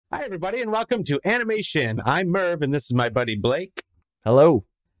Hi, everybody, and welcome to Animation. I'm Merve, and this is my buddy Blake. Hello.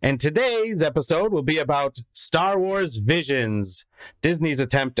 And today's episode will be about Star Wars Visions, Disney's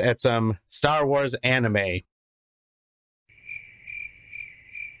attempt at some Star Wars anime.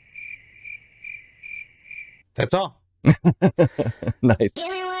 That's all. Nice.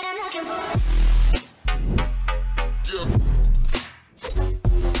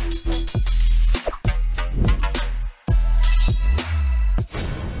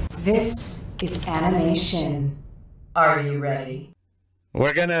 This is Animation. Are you ready?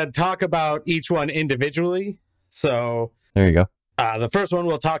 We're going to talk about each one individually. So There you go. the first one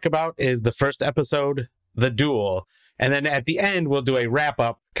we'll talk about is the first episode, The Duel. And then at the end, we'll do a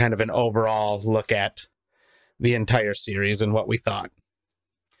wrap-up, kind of an overall look at the entire series and what we thought.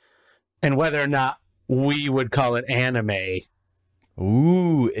 And whether or not we would call it anime.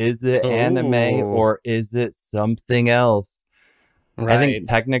 Ooh, is it anime or is it something else? Right. I think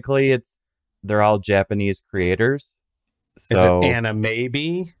technically they're all Japanese creators. So Is it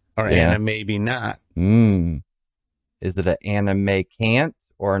anime-be or anime-be not? Is it an anime can't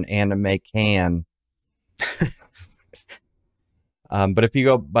or an anime can? But if you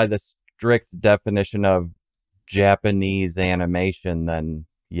go by the strict definition of Japanese animation, then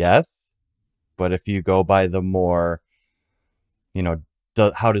yes. But if you go by the more,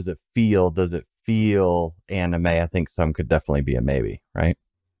 how does it feel? Does it feel anime? I think some could definitely be a maybe, right?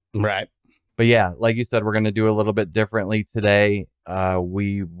 Right. But yeah, like you said, we're going to do a little bit differently today. I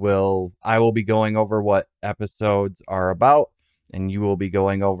will be going over what episodes are about, and you will be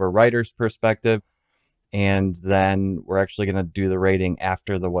going over writer's perspective. And then we're actually going to do the rating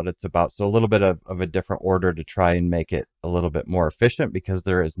after the what it's about. So a little bit of a different order to try and make it a little bit more efficient because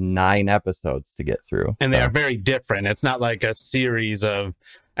there is 9 episodes to get through. And they are very different. It's not like a series of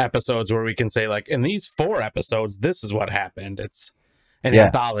episodes where we can say, like, in these 4 episodes, this is what happened. It's an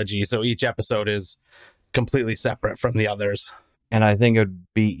anthology. So each episode is completely separate from the others. And I think it would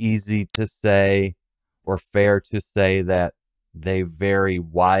be easy to say or fair to say that they vary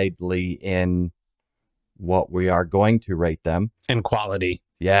widely in what we are going to rate them. In quality.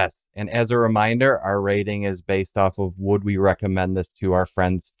 Yes. And as a reminder, our rating is based off of would we recommend this to our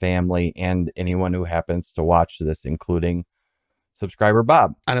friends, family, and anyone who happens to watch this, including subscriber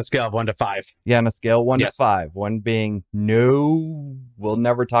Bob. On a scale of 1 to 5. Yeah, on a scale 1 to 5. 1 being no, we'll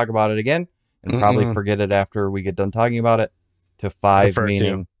never talk about it again, and probably forget it after we get done talking about it, to 5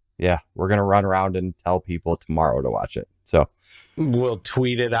 meaning, yeah, we're going to run around and tell people tomorrow to watch it. So we'll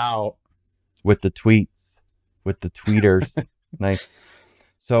tweet it out. With the tweets, with the tweeters. Nice.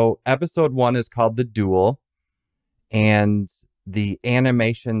 So episode 1 is called The Duel, and the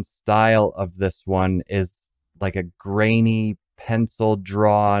animation style of this one is like a grainy, pencil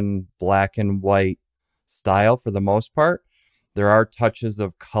drawn, black and white style for the most part. There are touches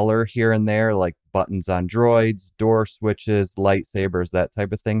of color here and there, like buttons on droids, door switches, lightsabers, that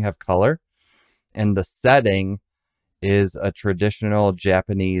type of thing have color. And the setting is a traditional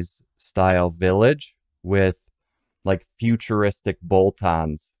Japanese style village with like futuristic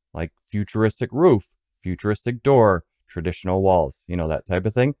bolt-ons, like futuristic roof, futuristic door, traditional walls, that type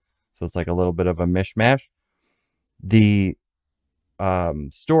of thing. So it's like a little bit of a mishmash. The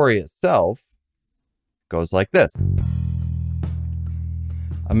story itself goes like this.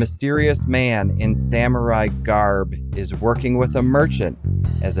 A mysterious man in samurai garb is working with a merchant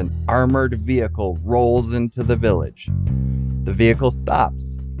as an armored vehicle rolls into the village. The vehicle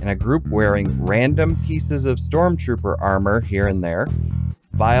stops, and a group wearing random pieces of stormtrooper armor here and there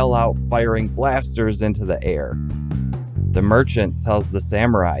file out, firing blasters into the air. The merchant tells the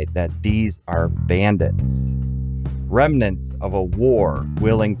samurai that these are bandits, remnants of a war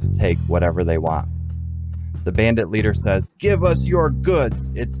willing to take whatever they want. The bandit leader says, "Give us your goods.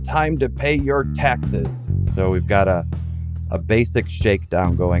 It's time to pay your taxes." So we've got a basic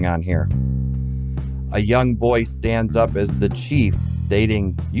shakedown going on here. A young boy stands up as the chief,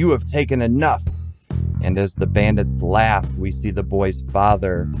 stating, "You have taken enough." And as the bandits laugh, we see the boy's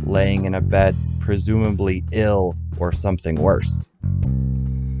father laying in a bed, presumably ill or something worse.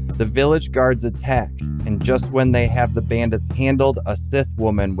 The village guards attack, and just when they have the bandits handled, a Sith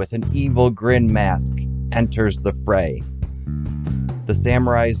woman with an evil grin mask enters the fray. The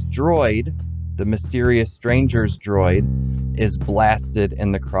samurai's droid, the mysterious stranger's droid, is blasted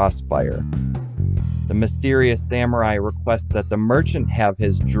in the crossfire. The mysterious samurai requests that the merchant have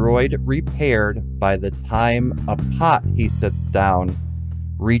his droid repaired by the time a pot he sits down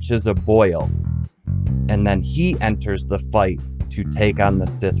reaches a boil, and then he enters the fight to take on the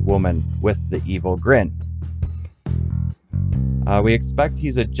Sith woman with the evil grin. We expect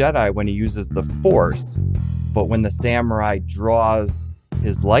he's a Jedi when he uses the Force, but when the samurai draws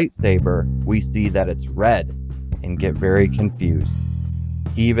his lightsaber, we see that it's red and get very confused.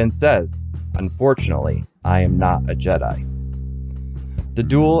 He even says, "Unfortunately, I am not a Jedi." The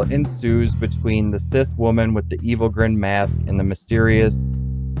duel ensues between the Sith woman with the evil grin mask and the mysterious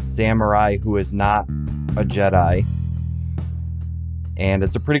samurai who is not a Jedi. And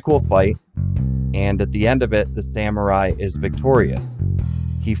it's a pretty cool fight. And at the end of it, the samurai is victorious.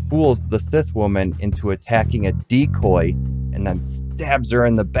 He fools the Sith woman into attacking a decoy and then stabs her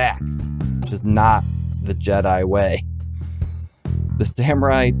in the back, which is not the Jedi way. The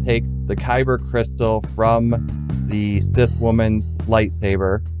samurai takes the kyber crystal from the Sith woman's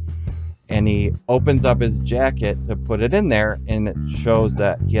lightsaber and he opens up his jacket to put it in there, and it shows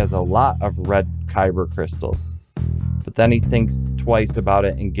that he has a lot of red kyber crystals. But then he thinks twice about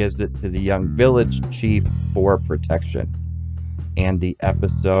it and gives it to the young village chief for protection. And the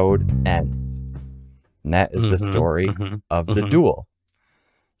episode ends. And that is the story of the duel.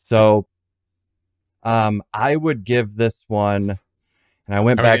 So I would give this one, and I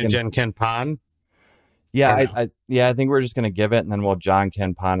went back and Jen Ken Pan. Yeah, I think we're just gonna give it, and then we'll John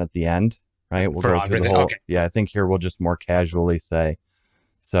Ken Pan at the end, right? We'll go through the whole. Okay. Yeah, I think here we'll just more casually say.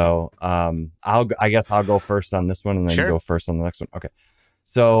 So I guess I'll go first on this one, and then you go first on the next one. Okay.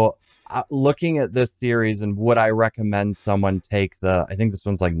 So looking at this series, and would I recommend someone take I think this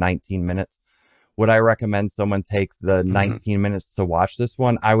one's like 19 minutes. Would I recommend someone take the 19 minutes to watch this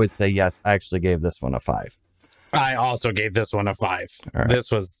one? I would say yes. I actually gave this one a 5. I also gave this one a 5. Right.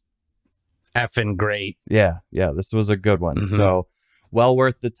 This was effing great. Yeah, this was a good one. So well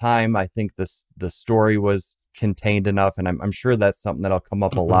worth the time. I think the story was contained enough, and I'm sure that's something that'll come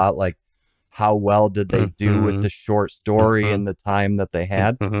up a lot, like how well did they do with the short story and the time that they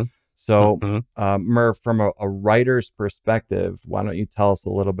had. So Merv, from a writer's perspective, why don't you tell us a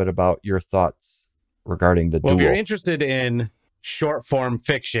little bit about your thoughts regarding the duel? If you're interested in short form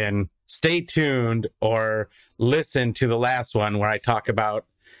fiction, stay tuned or listen to the last one where I talk about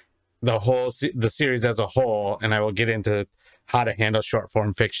the series as a whole, and I will get into how to handle short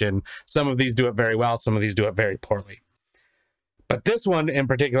form fiction. Some of these do it very well, some of these do it very poorly. But this one in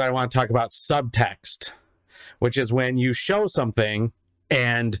particular, I want to talk about subtext, which is when you show something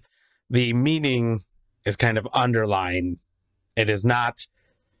and the meaning is kind of underlined. It is not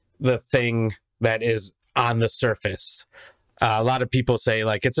the thing that is on the surface. A lot of people say,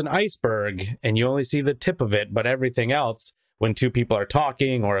 like, it's an iceberg and you only see the tip of it, but everything else, when two people are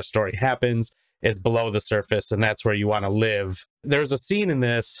talking or a story happens, is below the surface, and that's where you want to live. There's a scene in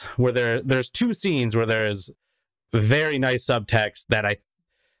this where there's 2 scenes where there's very nice subtext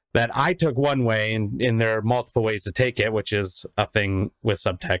that I took one way, and there are multiple ways to take it, which is a thing with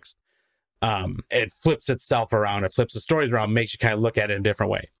subtext. It flips itself around, it flips the stories around, makes you kind of look at it in a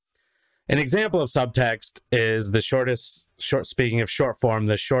different way. An example of subtext is speaking of short form,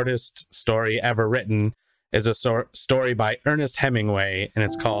 the shortest story ever written is a story by Ernest Hemingway, and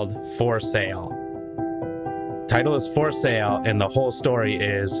it's called For Sale. Title is For Sale, and the whole story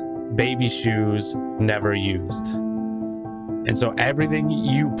is baby shoes never used. And so everything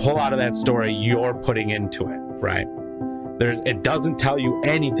you pull out of that story, you're putting into it, right? It doesn't tell you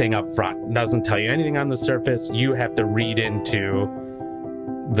anything up front. It doesn't tell you anything on the surface. You have to read into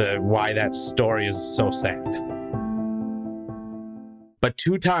why that story is so sad. But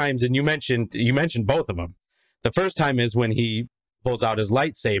 2 times, and you mentioned both of them. The first time is when he pulls out his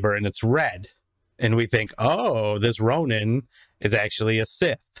lightsaber and it's red. And we think, oh, this Ronin is actually a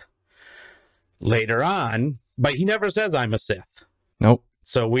Sith. Later on, but he never says I'm a Sith. Nope.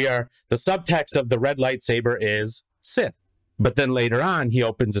 So the subtext of the red lightsaber is Sith. But then later on, he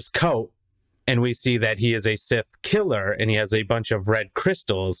opens his coat and we see that he is a Sith killer and he has a bunch of red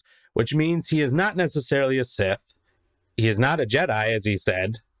crystals, which means he is not necessarily a Sith. He is not a Jedi, as he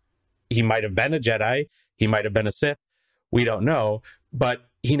said. He might have been a Jedi. He might have been a Sith. We don't know. But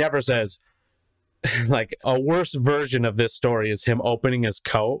he never says, like, a worse version of this story is him opening his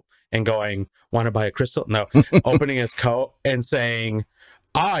coat and going, want to buy a crystal? No. Opening his coat and saying,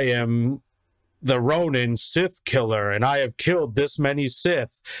 I am the Ronin Sith killer, and I have killed this many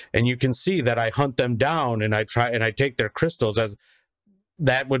Sith, and you can see that I hunt them down and I take their crystals. As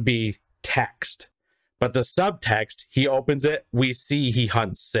that would be text. But the subtext, he opens it, we see he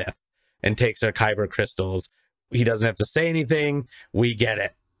hunts Sith and takes their kyber crystals. He doesn't have to say anything. We get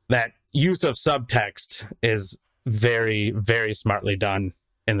it. That use of subtext is very, very smartly done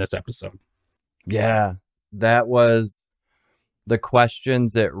in this episode. Yeah, that was the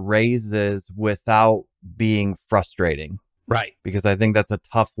questions it raises without being frustrating. Right. Because I think that's a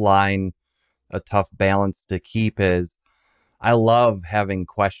tough line, a tough balance to keep. Is I love having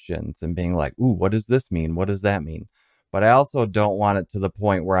questions and being like, ooh, what does this mean? What does that mean? but I also don't want it to the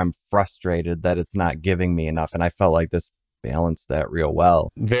point where I'm frustrated that it's not giving me enough. And I felt like this balanced that real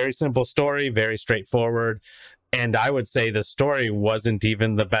well. Very simple story, very straightforward. And I would say the story wasn't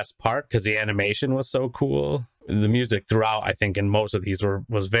even the best part because the animation was so cool. The music throughout, I think, in most of these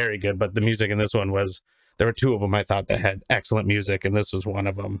was very good, but the music in this one was, there were two of them I thought that had excellent music, and this was one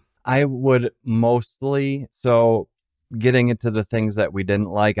of them. I would mostly, so getting into the things that we didn't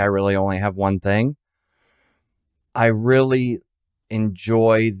like, I really only have one thing. I really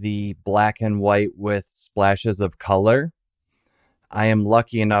enjoy the black and white with splashes of color. I am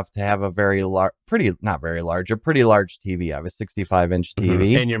lucky enough to have a very large, not very large, a pretty large TV. I have a 65-inch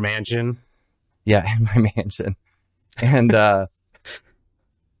TV. In your mansion? Yeah, in my mansion. And I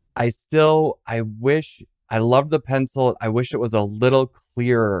love the pencil. I wish it was a little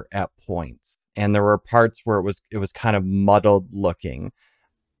clearer at points. And there were parts where it was kind of muddled looking.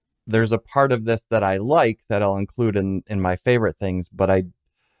 There's a part of this that I like that I'll include in my favorite things, but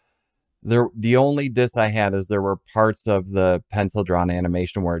the only diss I had is there were parts of the pencil drawn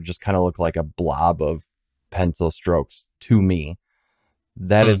animation where it just kind of looked like a blob of pencil strokes to me.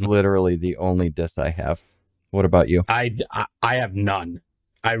 That is literally the only diss I have. What about you? I have none.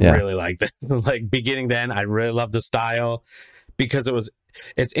 I really like this. Like beginning to end, I really love the style because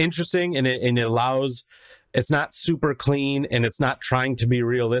it's interesting and it allows, it's not super clean and it's not trying to be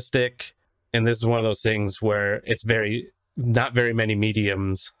realistic. And this is one of those things where it's not very many media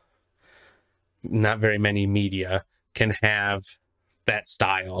can have that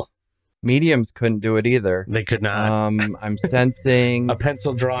style. Mediums couldn't do it either. They could not. I'm sensing a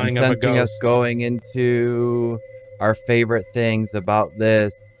pencil drawing of a ghost. Us going into our favorite things about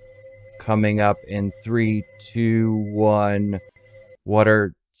this coming up in 3, 2, 1. What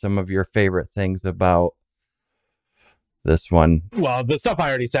are some of your favorite things about this one? Well, the stuff I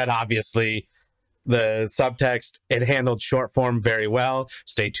already said, obviously. The subtext, it handled short form very well.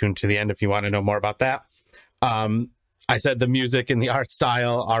 Stay tuned to the end if you want to know more about that. I said the music and the art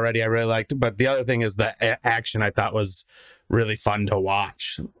style already I really liked, but the other thing is the action I thought was really fun to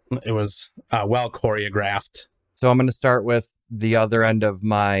watch. It was well choreographed. So I'm going to start with the other end of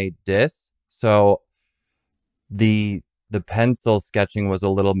my diss. So the pencil sketching was a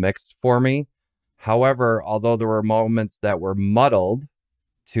little mixed for me. However, although there were moments that were muddled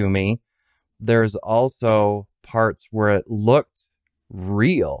to me, there's also parts where it looked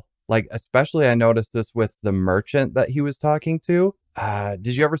real. Like, especially I noticed this with the merchant that he was talking to.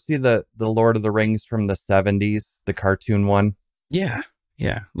 Did you ever see the Lord of the Rings from the 70s, the cartoon one? Yeah.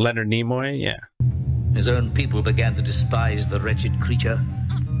 Leonard Nimoy, yeah. His own people began to despise the wretched creature,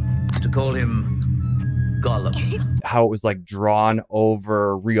 to call him Gollum. How it was like drawn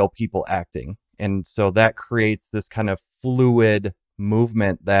over real people acting. And so that creates this kind of fluid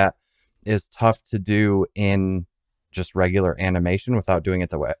movement that is tough to do in just regular animation without doing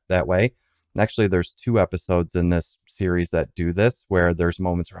it that way. And actually, there's 2 episodes in this series that do this, where there's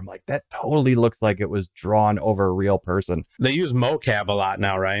moments where I'm like, that totally looks like it was drawn over a real person. They use mocap a lot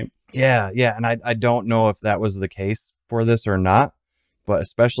now, right? Yeah. And I don't know if that was the case for this or not, but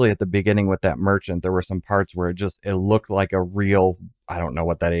especially at the beginning with that merchant, there were some parts where it looked like a real, I don't know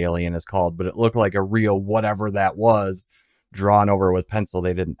what that alien is called, but it looked like a real whatever that was, drawn over with pencil.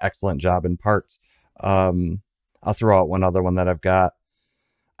 They did an excellent job in parts. I'll throw out one other one that I've got.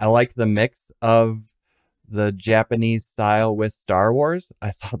 I like the mix of the Japanese style with Star Wars.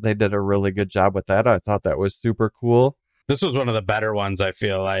 I thought they did a really good job with that. I thought that was super cool. This was one of the better ones, I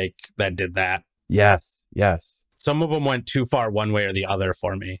feel like, that did that. Yes. Some of them went too far one way or the other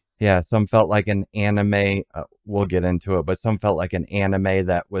for me. Yeah, some felt like an anime. We'll get into it, but some felt like an anime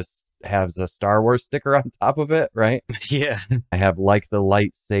that has a Star Wars sticker on top of it, right? Yeah. I have like the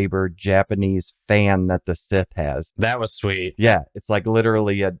lightsaber Japanese fan that the Sith has. That was sweet. Yeah, it's like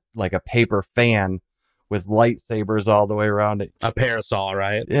literally a paper fan with lightsabers all the way around it. A parasol,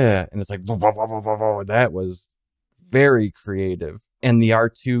 right? Yeah, and it's like, that was very creative. And the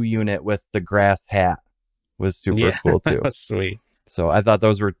R2 unit with the grass hat was super cool too. That was sweet. So I thought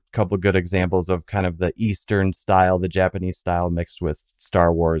those were a couple good examples of kind of the Eastern style, the Japanese style mixed with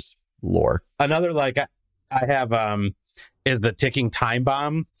Star Wars lore. Another like I have is the ticking time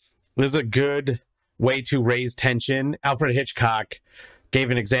bomb. This is a good way to raise tension. Alfred Hitchcock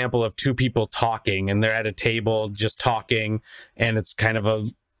gave an example of 2 people talking and they're at a table just talking, and it's kind of a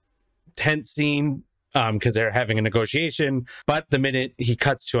tense scene because they're having a negotiation. But the minute he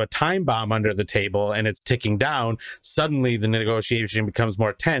cuts to a time bomb under the table and it's ticking down, suddenly the negotiation becomes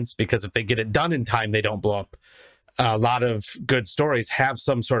more tense, because if they get it done in time, they don't blow up a lot of good stories have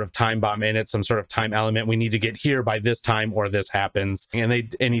some sort of time bomb in it, some sort of time element. We need to get here by this time or this happens. And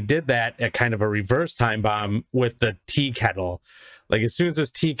he did that at kind of a reverse time bomb with the tea kettle. Like as soon as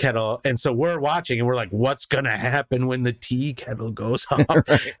this tea kettle, and so we're watching and we're like, what's going to happen when the tea kettle goes off?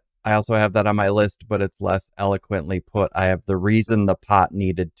 Right. I also have that on my list, but it's less eloquently put. I have the reason the pot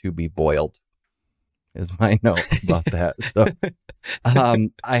needed to be boiled is my note about that. So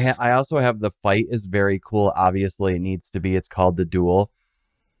I also have the fight is very cool. Obviously, it needs to be. It's called the Duel.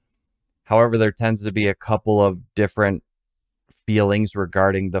 However, there tends to be a couple of different feelings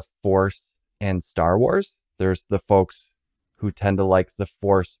regarding the Force and Star Wars. There's the folks who tend to like the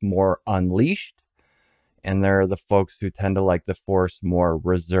Force more unleashed, and there are the folks who tend to like the Force more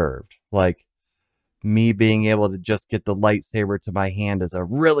reserved. Like me being able to just get the lightsaber to my hand is a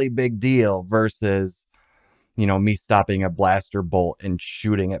really big deal versus, you know, me stopping a blaster bolt and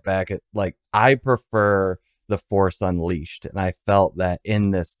shooting it back at, like, I prefer the Force unleashed. And I felt that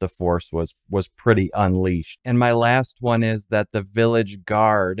in this, the Force was pretty unleashed. And my last one is that the village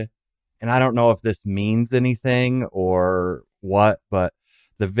guard, and I don't know if this means anything or what, but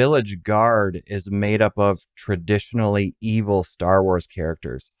the village guard is made up of traditionally evil Star Wars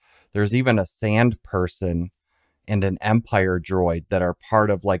characters. There's even a sand person and an Empire droid that are part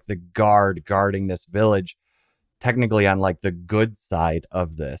of like the guard guarding this village, technically on like the good side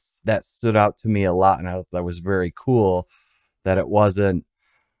of this. That stood out to me a lot, and I thought that was very cool that it wasn't,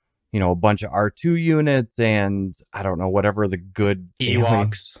 you know, a bunch of R2 units and I don't know, whatever the good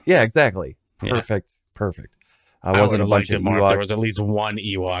Ewoks. Yeah, exactly. Perfect. I wasn't a bunch of Ewoks. There was at least one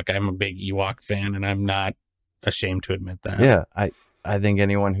Ewok. I'm a big Ewok fan, and I'm not ashamed to admit that. Yeah, I think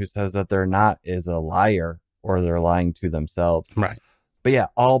anyone who says that they're not is a liar, or they're lying to themselves. Right. But yeah,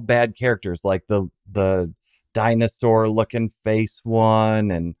 all bad characters, like the dinosaur looking face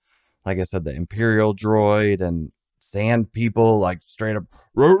one, and like I said, the Imperial droid and sand people, like straight up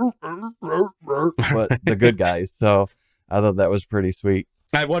but the good guys. So I thought that was pretty sweet.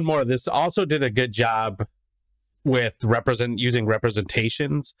 I have one more. This also did a good job with using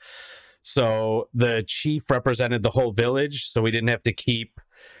representations. So the chief represented the whole village, so we didn't have to keep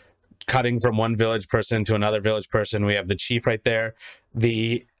cutting from one village person to another village person. We have the chief right there.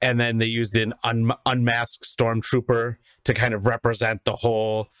 And then they used an unmasked stormtrooper to kind of represent the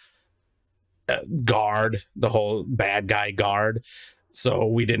whole guard, the whole bad guy guard. So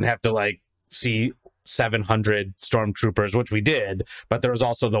we didn't have to like see 700 stormtroopers, which we did, but there was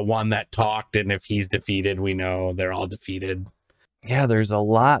also the one that talked, and if he's defeated, we know they're all defeated. Yeah, there's a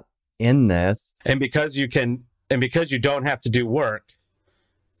lot in this. And because you don't have to do work,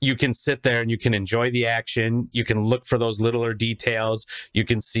 you can sit there and you can enjoy the action. You can look for those littler details. You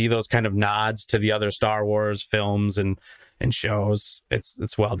can see those kind of nods to the other Star Wars films and shows.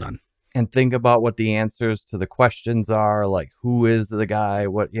 It's well done. And think about what the answers to the questions are, like who is the guy?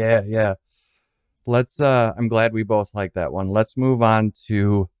 What? Yeah. Let's I'm glad we both like that one. Let's move on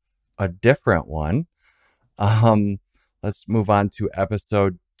to a different one. Let's move on to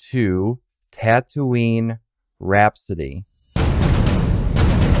episode 2, Tatooine Rhapsody.